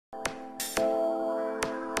ICT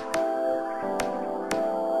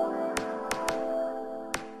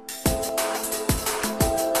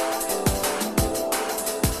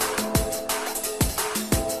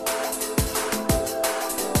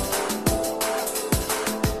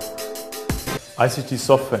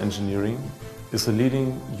software engineering is a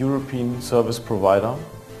leading European service provider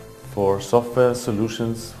for software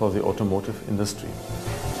solutions for the automotive industry.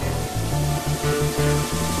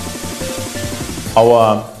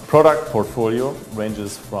 Our product portfolio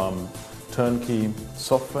ranges from turnkey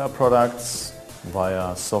software products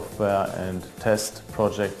via software and test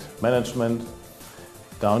project management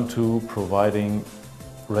down to providing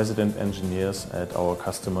resident engineers at our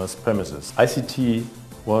customers' premises. ICT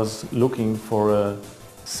was looking for a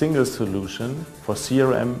single solution for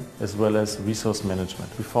CRM as well as resource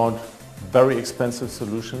management. We found very expensive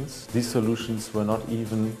solutions. These solutions were not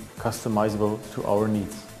even customizable to our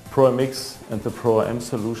needs. proRMX and the proRM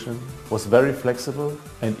solution was very flexible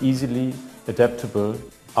and easily adaptable.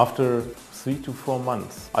 After 3 to 4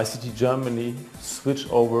 months, ICT Germany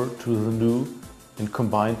switched over to the new and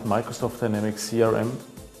combined Microsoft Dynamics CRM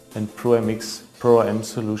and proRMX proRM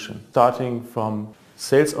solution. Starting from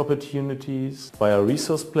sales opportunities via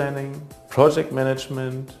resource planning, project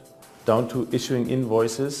management, down to issuing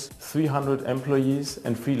invoices, 300 employees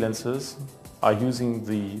and freelancers are using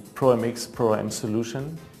the proRMX proRM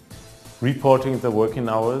solution, reporting the working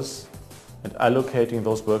hours and allocating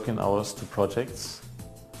those working hours to projects,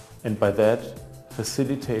 and by that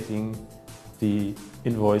facilitating the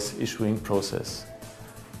invoice issuing process.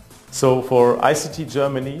 So for ICT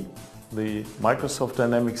Germany, the Microsoft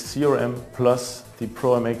Dynamics CRM plus the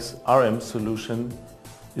proRMX RM solution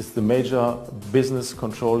is the major business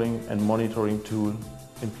controlling and monitoring tool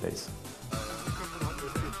in place.